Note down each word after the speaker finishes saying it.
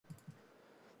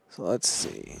So let's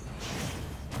see.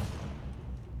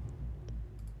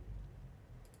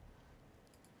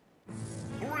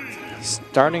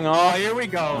 Starting off. Oh, here we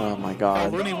go. Oh my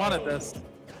God. Oh, Looney wanted this.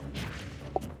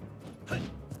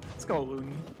 Let's go,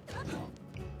 Looney.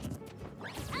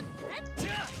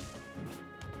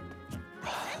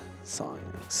 Song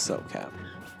so cap.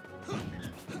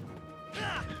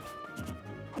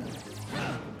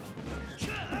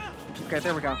 Okay,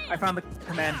 there we go. I found the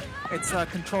command. It's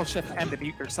Control-Shift-M to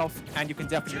mute yourself, and you can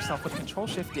deafen yourself with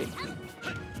Control-Shift-D.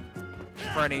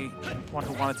 For anyone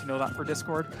who wanted to know that for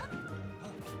Discord.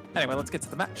 Anyway, let's get to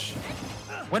the match.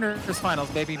 Winners finals,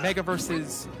 baby. Mega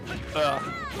versus...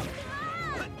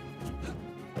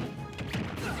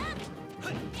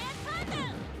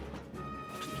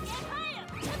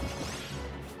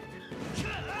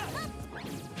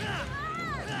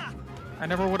 I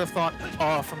never would have thought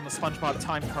from the SpongeBob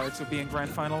time cards would be in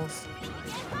grand finals.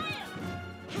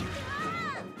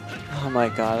 Oh my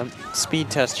God. Speed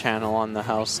test channel on the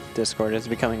house Discord is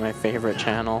becoming my favorite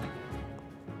channel.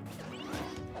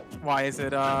 Why is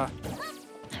it,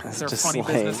 is there just funny like,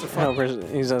 business or fun? no,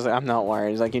 he's just like, I'm not wired.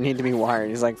 He's like, you need to be wired.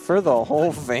 He's like, for the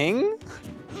whole thing?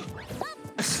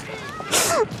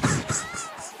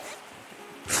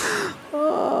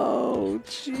 Oh,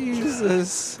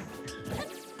 Jesus.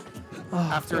 Oh,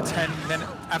 after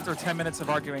 10 minutes of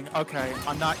arguing, okay,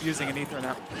 I'm not using an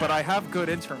Ethernet, but I have good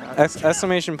internet.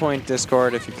 Exclamation point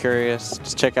Discord, if you're curious.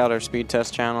 Just check out our speed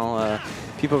test channel.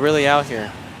 People really out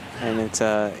here, and it's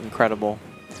incredible.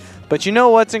 But you know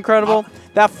what's incredible?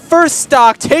 That first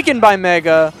stock taken by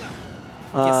Mega.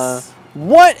 Yes.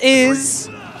 What is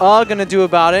gonna do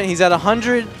about it? He's at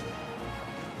 130%,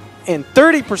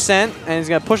 and he's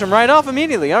gonna push him right off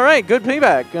immediately. All right, good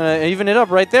payback. Gonna even it up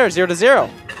right there, 0-0.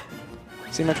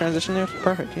 See my transition there?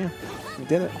 Perfect, yeah. We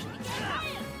did it.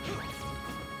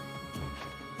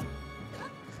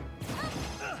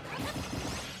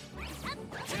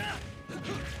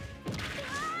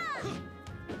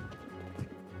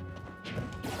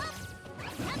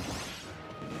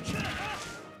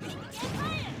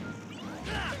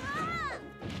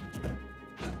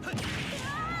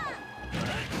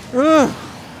 Ugh.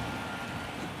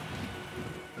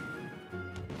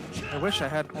 I wish I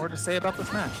had more to say about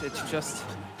this match. It's just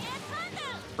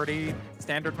pretty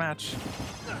standard match.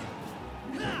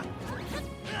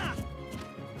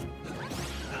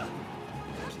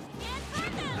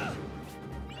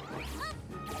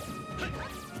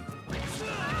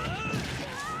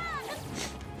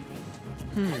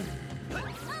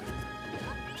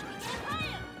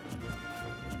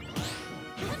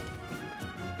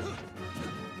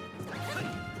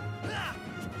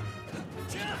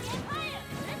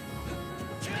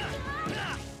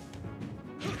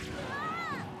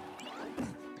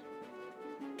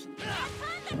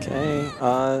 Okay,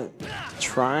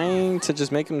 trying to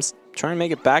just make him, trying to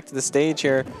make it back to the stage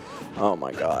here. Oh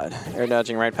my God, air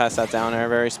dodging right past that down air,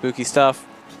 very spooky stuff.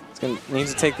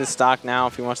 Needs to take this stock now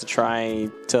if he wants to try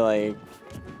to like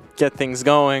get things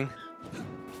going.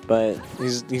 But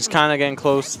he's kind of getting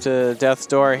close to death's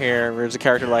door here. There's a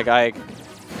character like Ike.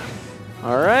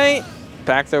 All right,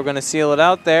 back throw going to seal it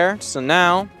out there. So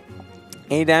now,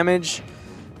 A damage.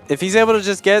 If he's able to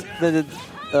just get the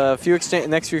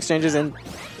next few exchanges in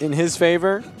his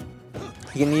favor,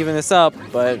 he can even this up.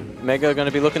 But Mega going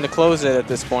to be looking to close it at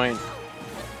this point.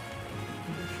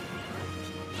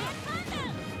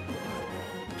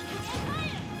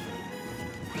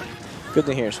 Good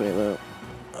to hear, Sweet Lou.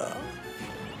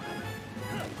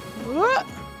 What?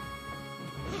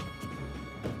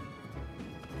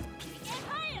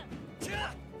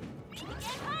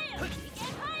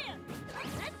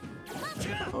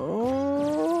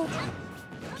 Oh.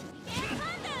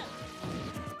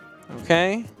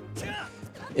 Okay.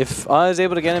 If is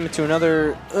able to get him into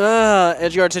another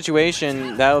edge guard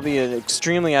situation, that will be an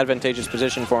extremely advantageous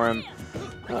position for him.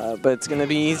 But it's going to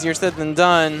be easier said than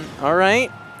done. All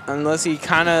right. Unless he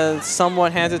kind of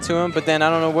somewhat hands it to him, but then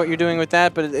I don't know what you're doing with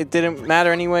that, but it didn't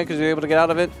matter anyway because you're able to get out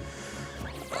of it.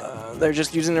 They're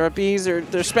just using their UPs, they're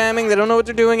spamming, they don't know what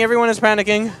they're doing, everyone is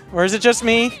panicking. Or is it just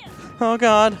me? Oh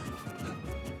God.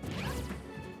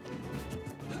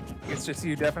 It's just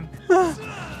you, Devin.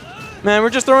 Man,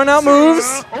 we're just throwing out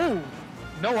moves. Oh,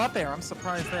 no up there, I'm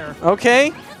surprised there.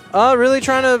 Okay. Really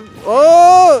trying to...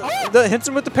 Oh! Hits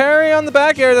him with the parry on the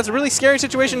back air. That's a really scary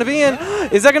situation to be in.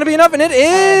 Is that going to be enough? And it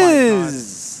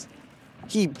is!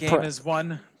 The game is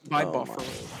won by Buffer. Oh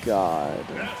my God.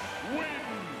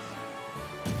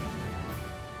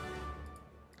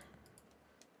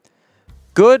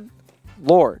 Good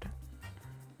Lord.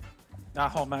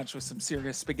 That whole match was some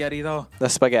serious spaghetti, though. The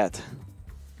spaghetti.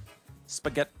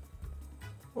 Spaghetti.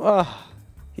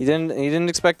 He didn't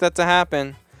expect that to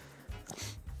happen.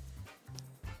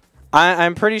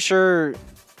 I'm pretty sure.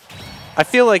 I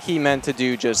feel like he meant to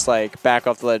do just like back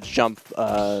off the ledge, jump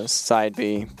side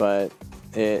B, but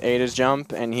it ate his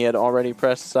jump, and he had already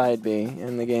pressed side B,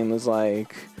 and the game was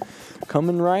like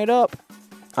coming right up.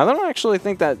 I don't actually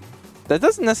think that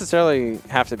doesn't necessarily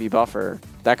have to be buffer.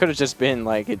 That could have just been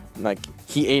like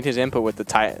he ate his input with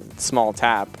the small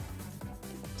tap.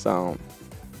 So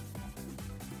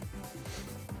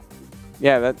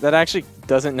yeah, that actually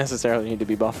doesn't necessarily need to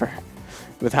be buffer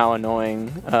with how annoying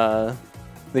the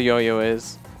yo-yo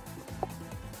is.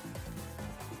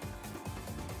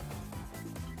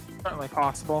 Certainly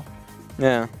possible.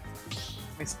 Yeah.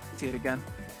 Let me see it again.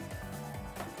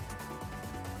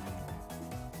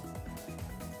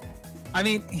 I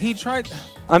mean, he tried.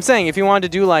 I'm saying if you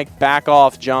wanted to do like back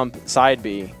off jump side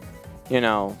B, you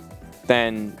know,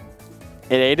 then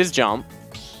it ate his jump.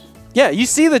 Yeah, you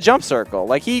see the jump circle.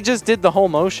 Like he just did the whole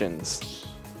motions.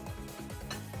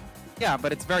 Yeah,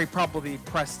 but it's very probably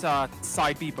pressed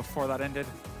side B before that ended.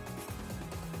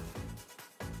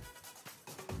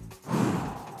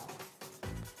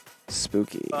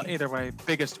 Spooky. Either way,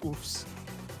 biggest oofs.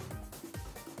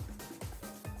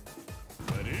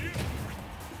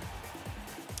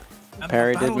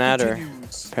 Parry did matter.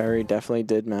 Parry definitely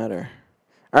did matter.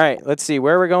 All right, let's see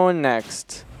where we're going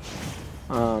next.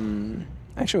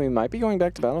 Actually, we might be going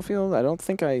back to Battlefield. I don't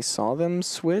think I saw them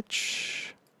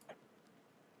switch.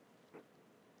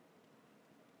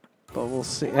 But we'll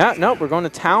see. Yeah, nope, we're going to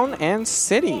Town and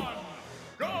City.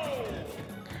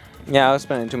 Yeah, I was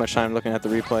spending too much time looking at the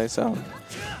replay, so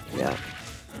yeah.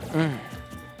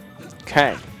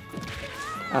 Okay.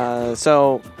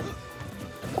 So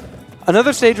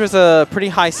another stage with a pretty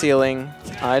high ceiling.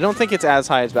 I don't think it's as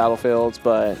high as Battlefield's,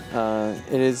 but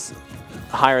it is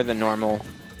higher than normal.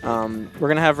 We're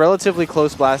going to have relatively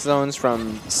close blast zones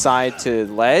from side to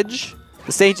ledge.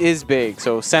 The stage is big,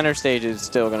 so center stage is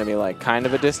still going to be like kind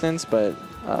of a distance, but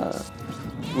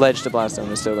ledge to blast zone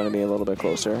is still going to be a little bit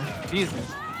closer.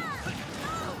 Jesus.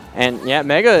 And yeah,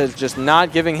 Mega is just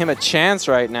not giving him a chance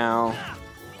right now.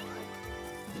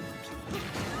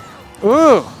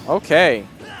 Ooh, okay.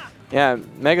 Yeah,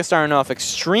 Mega starting off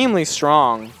extremely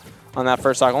strong on that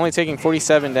first stock, only taking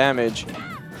 47 damage.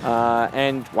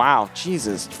 And wow,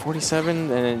 Jesus, 47, and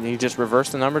then he just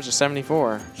reversed the numbers to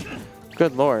 74.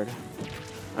 Good lord.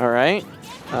 All right.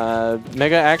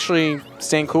 Mega actually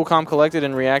staying cool, calm, collected,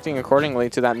 and reacting accordingly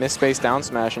to that missed space down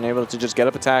smash and able to just get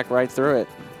up attack right through it.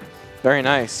 Very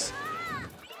nice.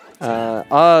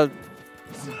 Not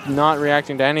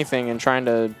reacting to anything and trying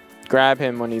to grab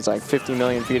him when he's like 50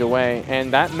 million feet away,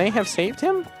 and that may have saved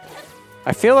him.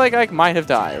 I feel like I might have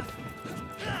died.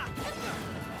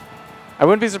 I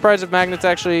wouldn't be surprised if Magnet's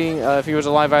actually, if he was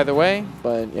alive either way,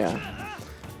 but yeah.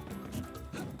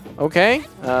 Okay,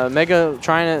 Mega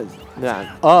trying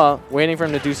to, waiting for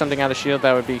him to do something out of shield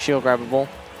that would be shield grabbable.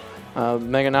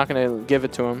 Mega not going to give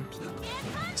it to him.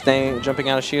 Jumping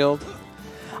out of shield.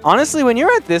 Honestly, when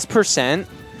you're at this percent,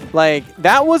 like,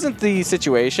 that wasn't the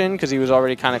situation because he was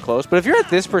already kind of close. But if you're at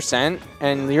this percent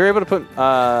and you're able to put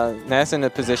Ness in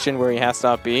a position where he has to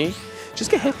up B,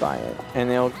 just get hit by it. And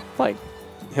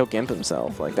he'll gimp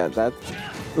himself like that.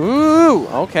 Ooh,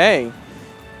 okay.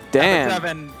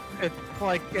 Damn.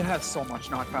 It has so much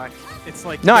knockback. It's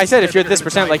like... No, I said if you're at this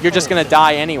percent, like, you're just going to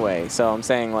die anyway. So I'm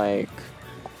saying, like,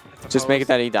 just make it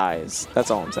that he dies.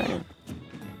 That's all I'm saying.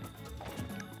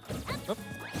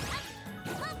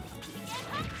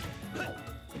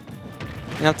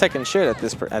 And I'm taking shit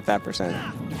at that percent.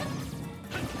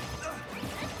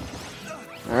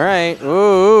 All right.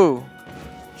 Ooh.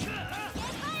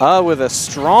 With a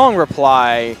strong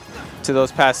reply to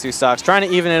those past two stocks, trying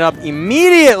to even it up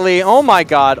immediately. Oh my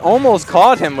God! Almost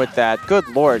caught him with that. Good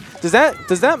lord. Does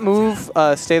that move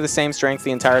stay the same strength the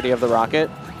entirety of the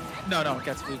rocket? No, it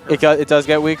gets weaker. It does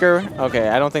get weaker. Okay,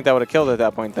 I don't think that would have killed it at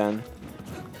that point then.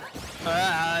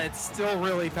 It's still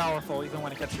really powerful even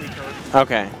when it gets weaker.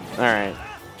 Okay. All right.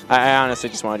 I honestly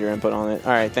just wanted your input on it.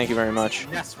 All right, thank you very much.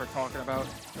 Ness we're talking about.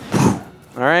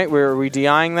 All right, we're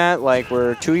DIing that like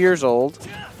we're 2 years old.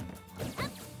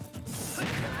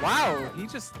 Wow, he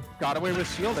just got away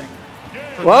with shielding.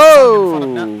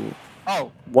 Whoa!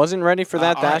 Oh. Wasn't ready for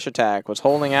that dash attack. Was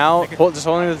holding out, just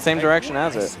holding in the same direction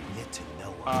as it.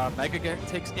 Mega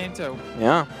takes game 2.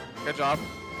 Yeah. Good job.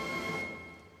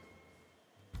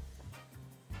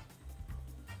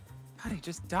 God, he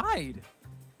just died.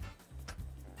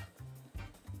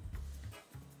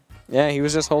 Yeah, he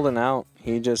was just holding out.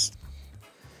 He just...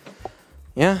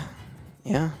 Yeah.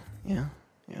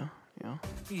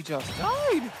 He just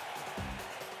died.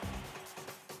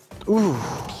 Ooh.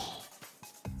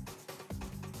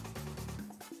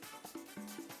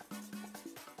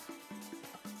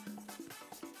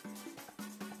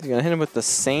 He's going to hit him with the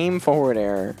same forward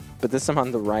air, but this time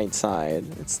on the right side.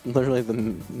 It's literally the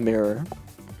mirror.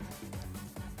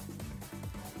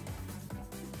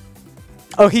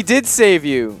 Oh, he did save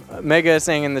you. Mega is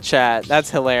saying in the chat.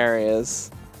 That's hilarious.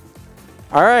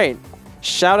 All right.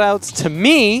 Shout outs to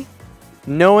me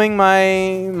knowing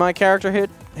my character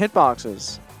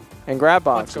hitboxes and grab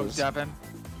boxes. Let's go, Devin.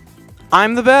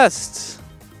 I'm the best.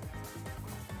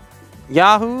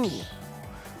 Yahoo.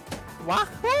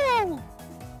 Wahoo!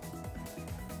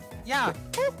 Yeah.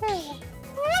 Woohoo!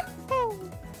 Woohoo!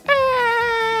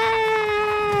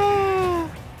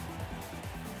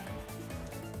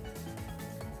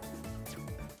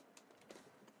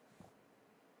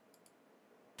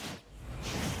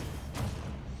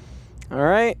 All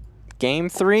right. Game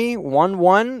 3,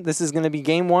 1-1. This is going to be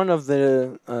game 1 of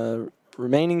the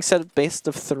remaining set of best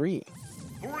of 3.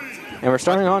 And we're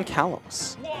starting on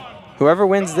Kalos. Whoever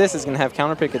wins this is going to have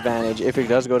counterpick advantage if it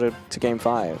does go to game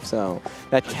 5. So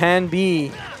that can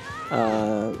be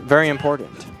very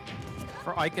important.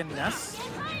 For Ike and Ness?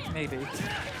 Maybe.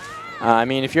 I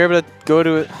mean, if you're able to go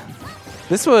to it.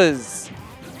 This was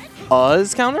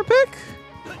Uz counterpick?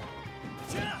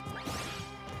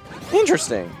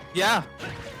 Interesting. Yeah.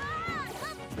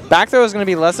 Back throw is going to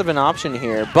be less of an option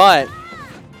here, but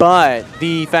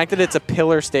the fact that it's a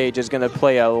pillar stage is going to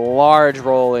play a large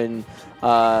role in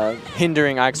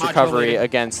hindering Ike's recovery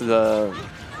against the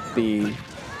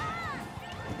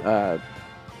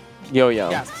yo-yo.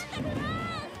 Yes.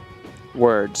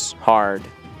 Words hard.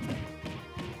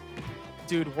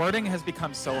 Dude, wording has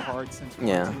become so hard since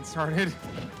quarantine started.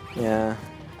 Yeah.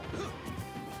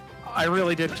 I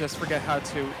really did just forget how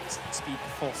to speak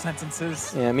full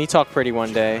sentences. Yeah, me talk pretty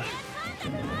one day.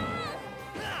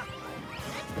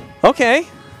 Okay.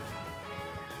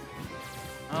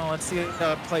 Oh, let's see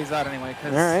how it plays out anyway.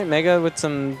 All right, Mega with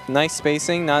some nice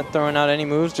spacing, not throwing out any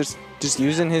moves, just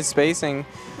using his spacing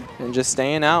and just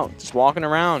staying out, just walking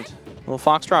around. Little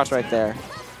foxtrots right there.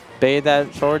 Baited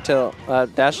that forward tilt,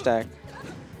 dash attack.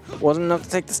 Wasn't enough to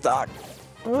take the stock.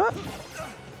 What?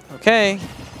 Okay.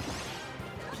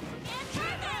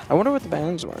 I wonder what the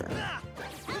bans were.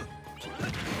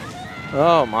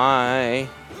 Oh my.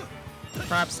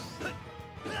 Perhaps.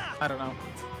 I don't know.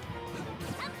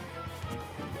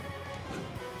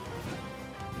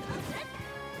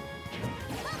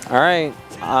 All right.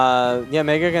 Yeah,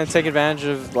 Mega gonna take advantage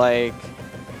of like.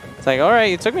 It's like, all right,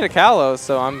 you took me to Kalos,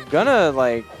 so I'm gonna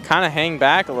like kind of hang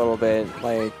back a little bit.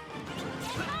 Like,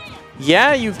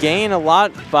 yeah, you gain a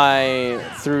lot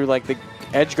through like the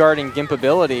edge guarding gimp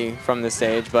ability from this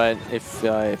stage, but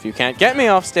if you can't get me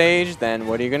off stage, then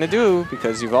what are you gonna do?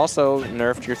 Because you've also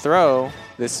nerfed your throw.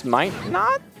 This might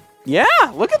not. Yeah,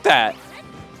 look at that.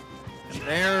 And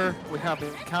there we have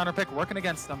the counter pick working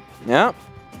against them. Yep.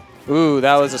 Ooh,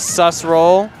 that was a sus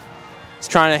roll. He's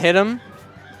trying to hit him.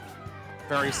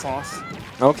 Very sauce.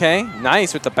 Okay,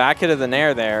 nice with the back hit of the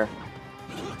nair there.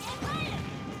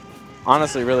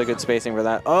 Honestly, really good spacing for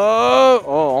that. Oh,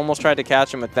 almost tried to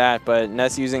catch him with that, but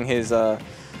Ness using his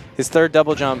third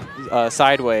double jump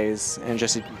sideways and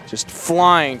just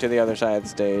flying to the other side of the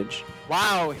stage.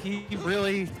 Wow, he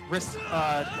really risked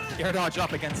air dodge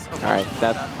up against. All right,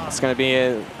 that's going to be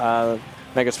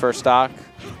Mega's first stock.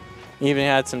 He even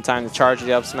had some time to charge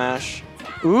the up smash.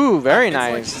 Ooh, very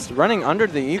nice. Like, running under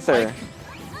the ether.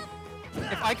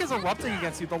 If Ike is erupting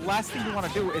against you, the last thing you want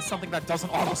to do is something that doesn't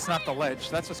auto-snap the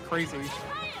ledge. That's just crazy.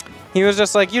 He was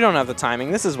just like, you don't have the timing.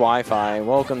 This is Wi-Fi.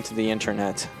 Welcome to the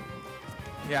internet.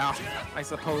 Yeah, I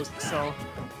suppose so.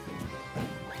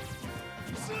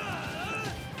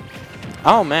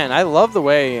 Oh man, I love the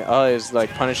way is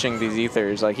like punishing these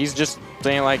ethers. Like he's just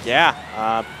saying like,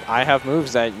 yeah, I have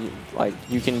moves that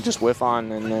you can just whiff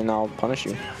on, and then I'll punish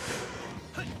you.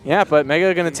 Yeah, but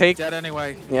Mega gonna take. Dead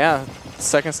anyway. Yeah,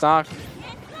 second stock.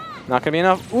 Not gonna be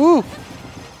enough. Ooh.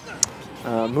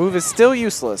 Move is still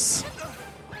useless.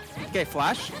 Okay,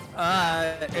 flash.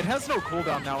 It has no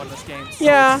cooldown now in this game. So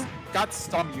yeah. It's got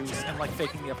stun use and like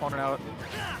faking the opponent out.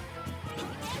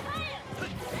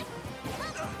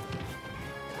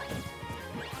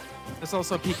 There's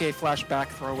also PK flash back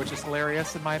throw, which is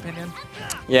hilarious in my opinion.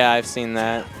 Yeah, I've seen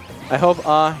that. I hope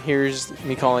hears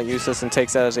me calling it useless and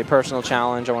takes that as a personal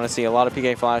challenge. I want to see a lot of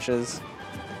PK flashes.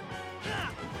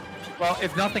 Well,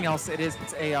 if nothing else,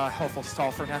 it's a helpful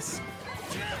stall for Ness.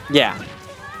 Yeah.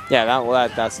 Yeah,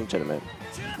 that's legitimate.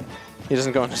 He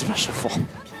doesn't go into special full.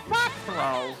 Back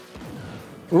throw.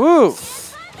 Ooh.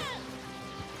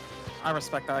 I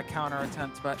respect that counter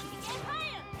attempt, but...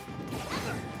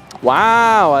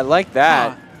 Wow, I like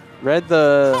that. Read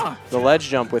the ledge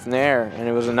jump with Nair, and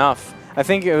it was enough. I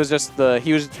think it was just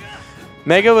he was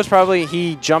Mega was probably,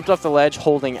 he jumped off the ledge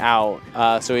holding out,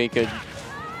 so he could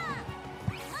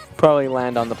probably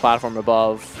land on the platform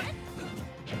above.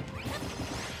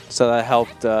 So that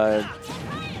helped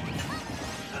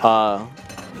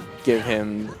give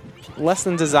him less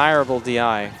than desirable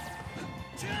DI.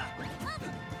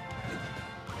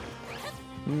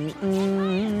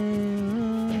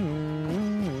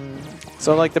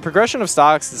 So like the progression of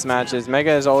stocks this match is Mega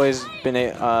has always been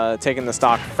taking the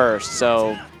stock first.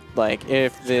 So like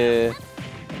if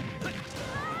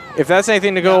that's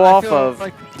anything to go off of,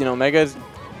 like, you know, Mega's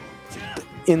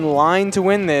in line to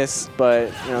win this,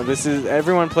 but you know, this is,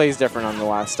 everyone plays different on the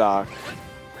last stock.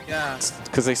 Yeah.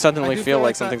 Because they suddenly feel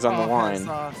like something's on the line.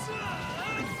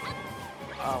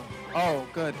 Oh,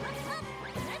 good.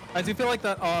 I do feel like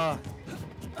that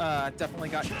definitely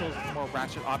got those more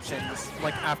ratchet options,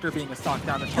 like after being a stock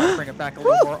down, and trying to bring it back a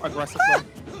little more aggressively.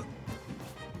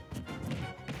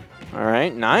 All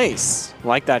right, nice.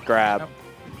 Like that grab. Nope.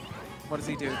 What does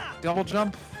he do? Double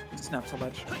jump, snap to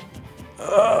ledge.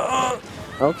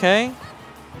 Okay.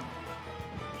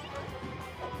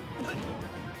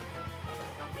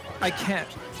 I can't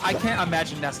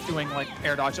imagine Ness doing like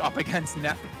air dodge up against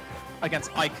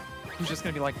Ike, who's just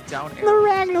gonna be like down air. The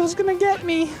Ragnar's gonna get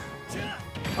me.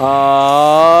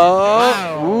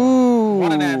 Wow. Ooh.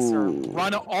 What an answer.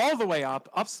 Run all the way up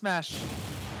smash.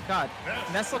 God,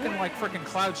 Ness looking like freaking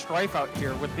Cloud Strife out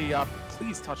here with the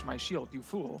please touch my shield, you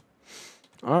fool.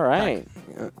 All right.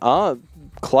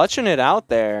 Clutching it out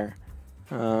there.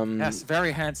 Yes,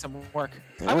 very handsome work.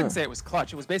 Yeah. I wouldn't say it was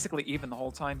clutch. It was basically even the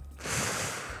whole time.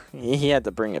 He had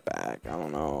to bring it back. I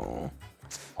don't know.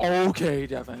 Okay,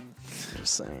 Devin.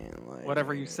 Just saying. Like,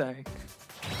 whatever you say.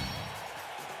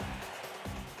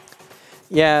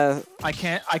 Yeah. I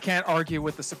can't argue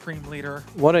with the Supreme Leader.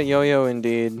 What a yo-yo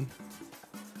indeed.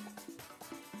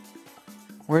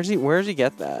 Where's he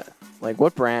get that? Like,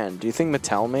 what brand? Do you think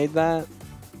Mattel made that?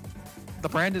 The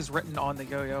brand is written on the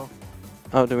yo-yo.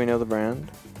 Oh, do we know the brand?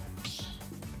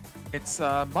 It's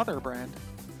Mother brand.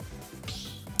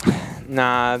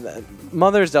 Nah,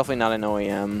 Mother's definitely not an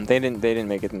OEM. They didn't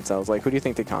make it themselves. Like, who do you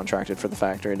think they contracted for the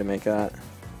factory to make that?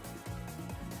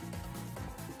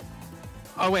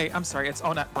 Oh wait, I'm sorry. It's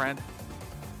Onet brand.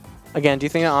 Again, do you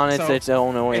think on it's its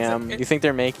own OEM? Do you think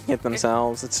they're making it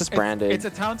themselves? It's just branded. It's a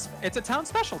town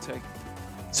specialty.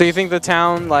 So you think the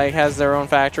town like has their own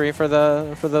factory for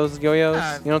those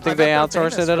yo-yos? You don't think they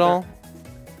outsource it at all?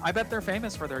 I bet they're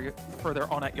famous for their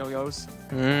Onet yo-yos.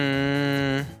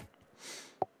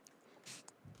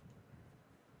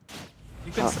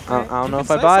 I don't know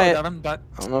if I buy it. Devin, but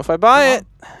I don't know if I buy it.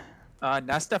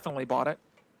 Ness definitely bought it.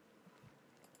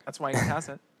 That's why he has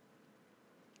it.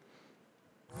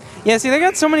 Yeah, see, they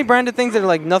got so many branded things that are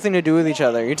like nothing to do with each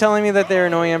other. You're telling me that they're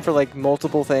an OEM for like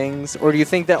multiple things? Or do you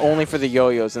think that only for the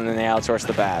yo-yos and then they outsource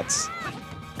the bats?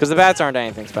 Because the bats aren't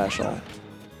anything special.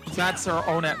 Bats are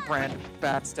Onet brand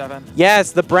bats, Devin.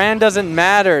 Yes, the brand doesn't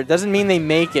matter. It doesn't mean they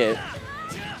make it.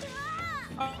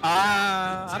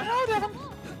 I don't know, Devin.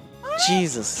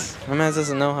 Jesus. My man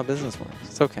doesn't know how business works.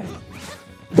 It's okay.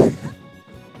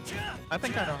 I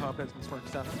think I know how business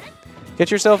works, Devin. Get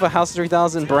yourself a House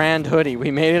 3000 brand hoodie. We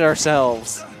made it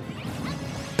ourselves.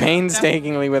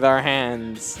 Painstakingly with our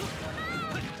hands.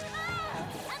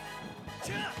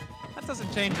 That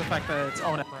doesn't change the fact that it's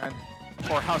Onet brand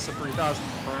or House of 3000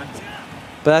 brand.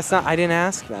 But that's not, I didn't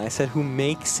ask that. I said who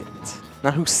makes it,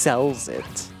 not who sells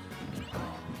it.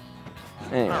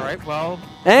 Anyway. All right, well.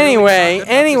 Anyway,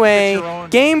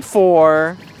 game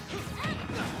 4.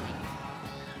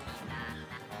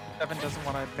 Devin doesn't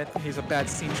want to admit that he's a bad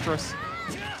seamstress.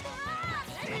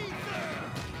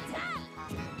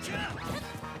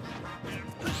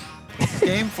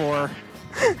 Game 4.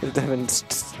 Devin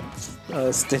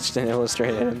stitched and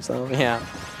illustrated himself. Yeah.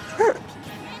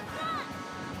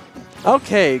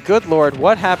 Okay, good lord,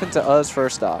 what happened to us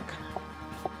first stock?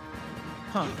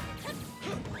 Huh.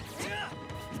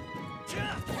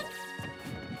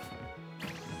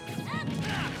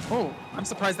 Oh, I'm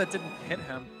surprised that didn't hit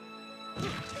him.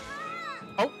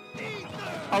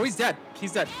 Oh, he's dead.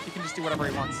 He's dead. He can just do whatever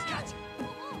he wants.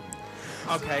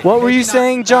 Okay. What were you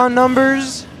saying, John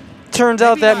Numbers? Turns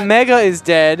out that Mega is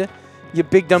dead, you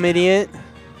big dumb idiot.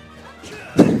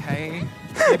 Okay.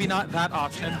 Maybe not that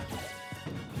option.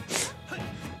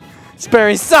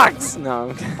 Sperry sucks!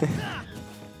 No.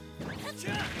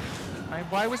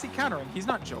 Why was he countering? He's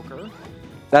not Joker.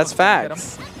 That's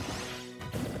facts.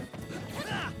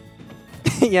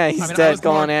 Yeah, he's dead.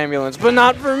 Call an ambulance, but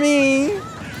not for me.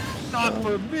 Not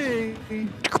for me.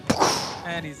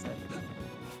 And he's dead.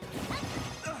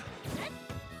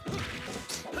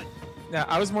 Yeah,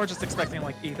 I was more just expecting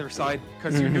like either side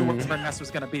because you knew where Ness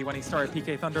was going to be when he started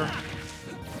PK Thunder.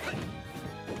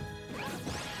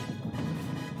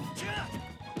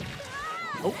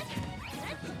 Oh.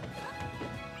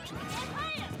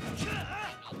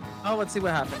 Oh, let's see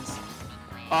what happens.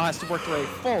 Has to work through a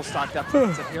full stock depth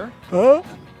defensive here.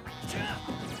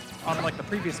 Unlike the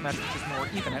previous match, which is more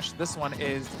evenish, this one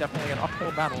is definitely an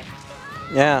uphill battle.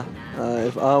 Yeah,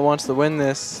 if wants to win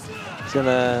this, he's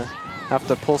gonna have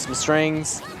to pull some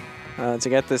strings to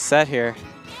get this set here.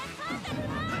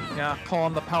 Yeah, call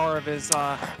on the power of his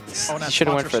He should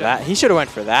have went for that. He should have went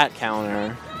for that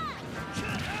counter.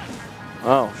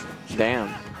 Oh,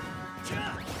 damn.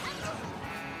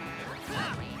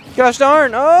 Gosh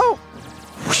darn! Oh!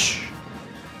 Whoosh.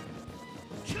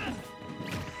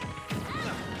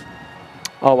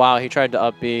 Oh wow, he tried to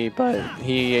up B, but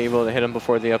he able to hit him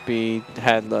before the up B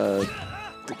had the...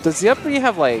 Does the up B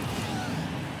have like...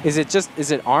 Is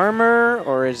it armor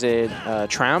or is it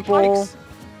trample? Ikes.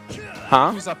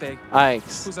 Huh? Who's up A?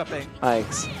 Ikes. Who's up A?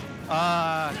 Ikes.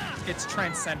 It's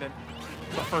Transcendent,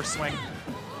 the first swing.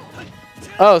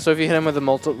 Oh, so if you hit him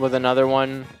with another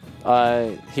one,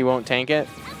 he won't tank it?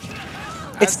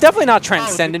 It's definitely not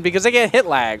Transcendent because they get hit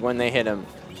lag when they hit him.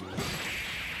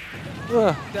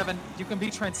 Ugh. Devin, you can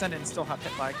be Transcendent and still have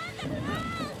hit lag.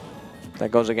 That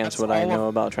goes against what I know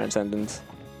about Transcendence.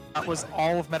 That was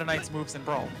all of Meta Knight's moves in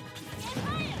Brawl.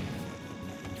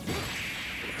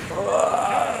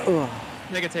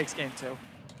 Mega takes game 2.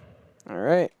 All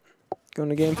right. Going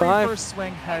to game 5. The first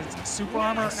swing has super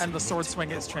armor and the sword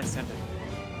swing is Transcendent.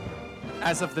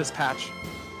 As of this patch.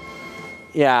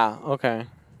 Yeah, okay.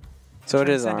 So it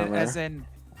is armor. As in,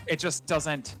 it just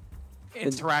doesn't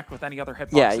interact with any other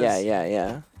hitboxes.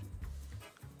 Yeah.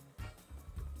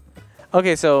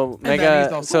 Okay, so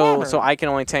Mega, so I can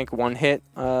only tank one hit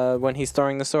when he's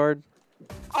throwing the sword?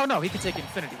 Oh no, he can take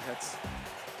infinity hits.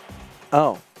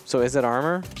 Oh, so is it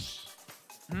armor?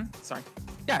 Sorry.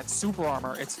 Yeah, it's super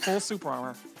armor. It's full super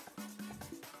armor.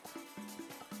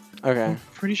 Okay. I'm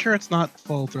pretty sure it's not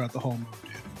full throughout the whole move,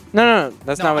 dude. No,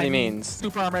 that's not what he means.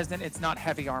 Super armor isn't. It's not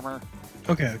heavy armor.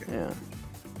 Okay. Yeah.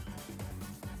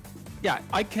 Yeah,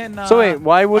 I can... so wait,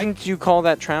 why wouldn't you call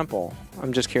that trample?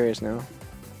 I'm just curious now.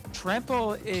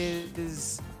 Trample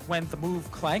is when the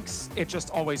move clanks, it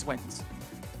just always wins.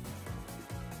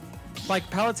 Like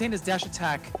Palutena's dash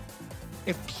attack,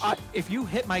 if you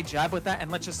hit my jab with that, and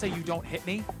let's just say you don't hit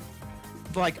me,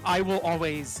 like I will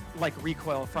always like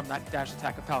recoil from that dash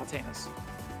attack of Palutena's.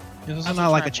 There's also not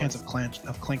like a chance of clanking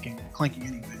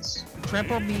anyways.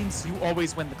 Trample means you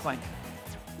always win the clank,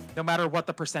 no matter what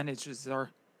the percentages are.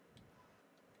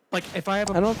 Like if I have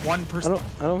a 1%,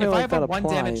 I don't feel like that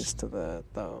applies to that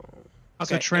though.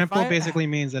 Okay, so trample basically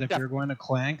means that if you're going to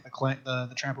clank,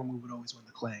 the trample move would always win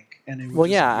the clank. And it would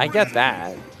yeah, I get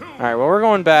that. All right, well we're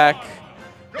going back.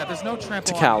 Yeah, there's no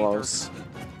trample to Kalos.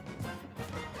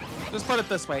 Just put it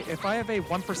this way: if I have a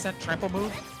 1% trample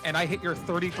move and I hit your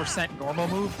 30% normal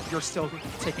move, you're still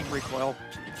taking recoil.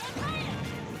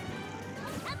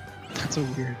 That's a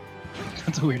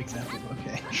weird example.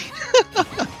 Okay.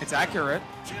 It's accurate.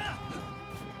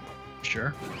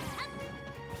 Sure.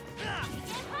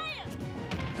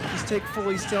 Just take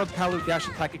fully scaled Palu dash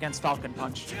attack against Falcon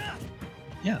Punch.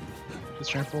 Yeah. This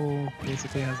trample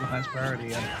basically has the highest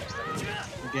priority out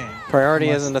of the game. Priority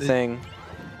isn't a thing.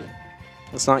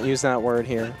 Let's not use that word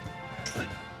here.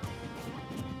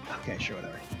 Okay, sure,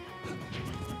 whatever.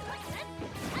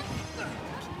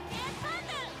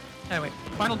 Anyway,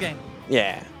 final game.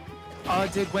 Yeah.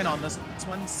 Did win on this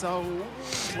one, so...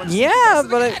 Yeah,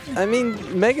 but I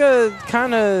mean, Mega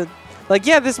kind of... Like,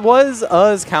 yeah, this was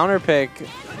U's counter pick,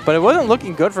 but it wasn't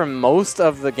looking good for most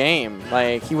of the game.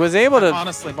 Like, he was able to...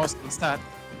 Honestly, most of the stat.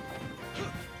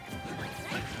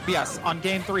 Yes, on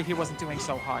game 3, he wasn't doing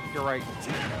so hot. You're right.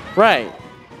 Right.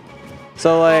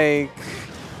 So, like...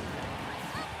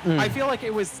 I feel like he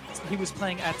was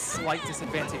playing at slight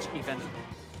disadvantage, even,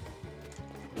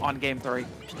 on game 3.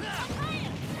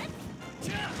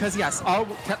 Because, yes, all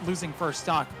kept losing first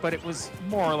stock, but it was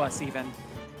more or less even.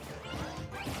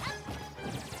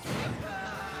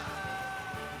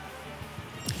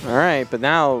 All right, but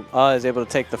now is able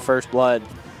to take the first blood.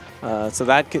 So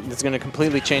that is going to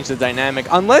completely change the dynamic.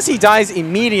 Unless he dies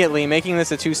immediately, making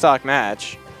this a 2-stock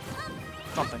match.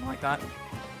 Something like that.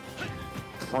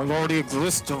 Priority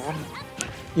exists, Dylan.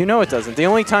 You know it doesn't. The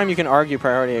only time you can argue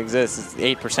priority exists is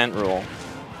the 8% rule.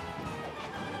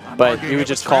 But you would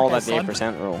just call that the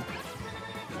 8% rule.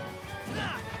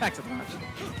 Back to the match.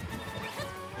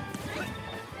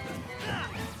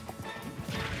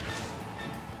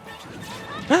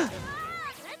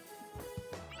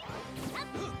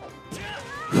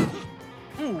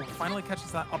 Ooh, finally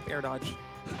catches that up air dodge.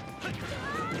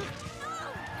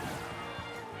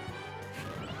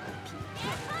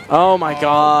 Oh my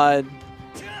god.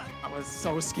 That was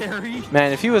so scary.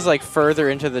 Man, if he was like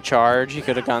further into the charge, he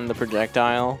could have gotten the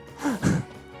projectile.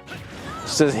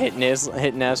 Just hit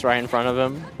Ness right in front of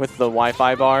him with the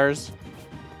Wi-Fi bars.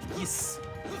 Yes.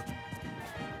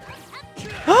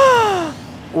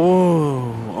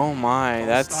 Ooh, oh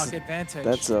my, Stock advantage.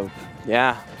 that's a,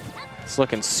 yeah. It's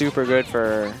looking super good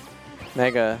for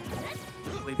Mega.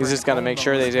 He's just got to make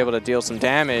sure that he's able to deal some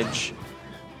damage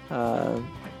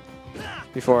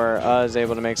before is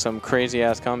able to make some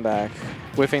crazy-ass comeback.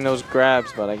 Whiffing those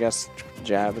grabs, but I guess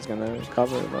jab is going to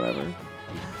cover it, whatever.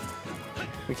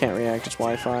 We can't react, it's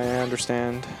Wi-Fi, I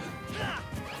understand.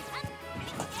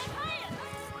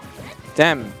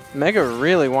 Damn, Mega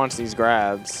really wants these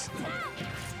grabs.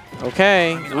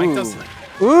 Okay. Ooh.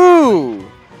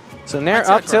 Ooh. So Nair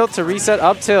up tilt to reset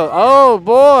up tilt. Oh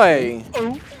boy.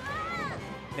 Oh.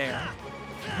 Nair.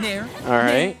 Nair. All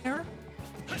right. Nair.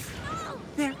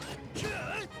 Nair.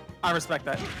 I respect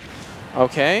that.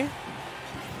 Okay.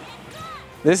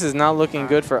 This is not looking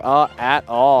good for at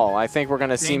all. I think we're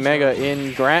gonna see Mega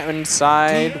in Grant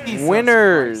side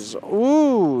winners.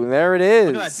 Ooh, there it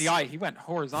is. Look at that DI. He went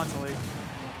horizontally.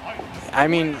 I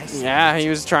mean, yeah, he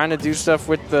was trying to do stuff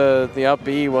with the up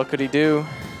B. What could he do?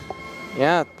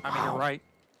 Yeah. I mean, you're right.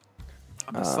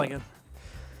 I'm just saying.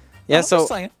 Yeah, so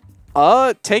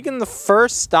taking the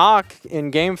first stock in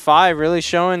Game 5, really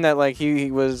showing that like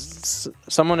he was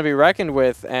someone to be reckoned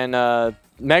with, and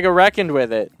Mega reckoned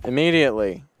with it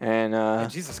immediately. And hey,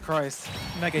 Jesus Christ,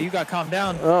 Mega, you got calmed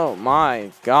down. Oh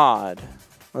my God,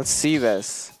 let's see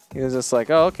this. He was just like,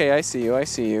 oh, okay, I see you, I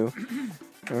see you.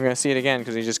 And we're gonna see it again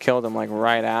because he just killed him like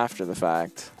right after the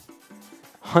fact.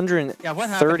 138. Yeah, what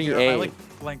happened here? I like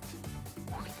blinked.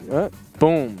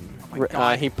 Boom.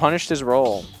 Oh he punished his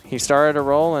roll. He started a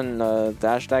roll and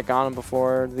dash attack on him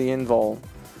before the invul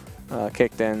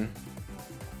kicked in.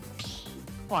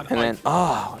 On, and then,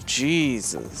 oh,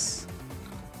 Jesus.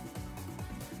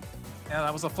 Yeah,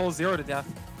 that was a full 0 to death.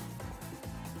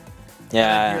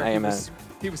 Yeah, I am at.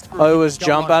 He was Oh, it was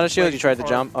jump out of shield? You tried to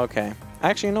jump? Okay.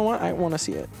 Actually, you know what? I want to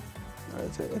see it.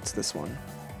 It's this one.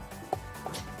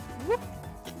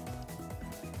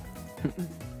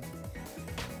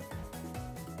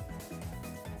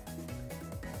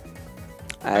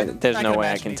 There's no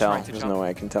way I can tell. There's no way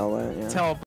I can tell that. Yeah.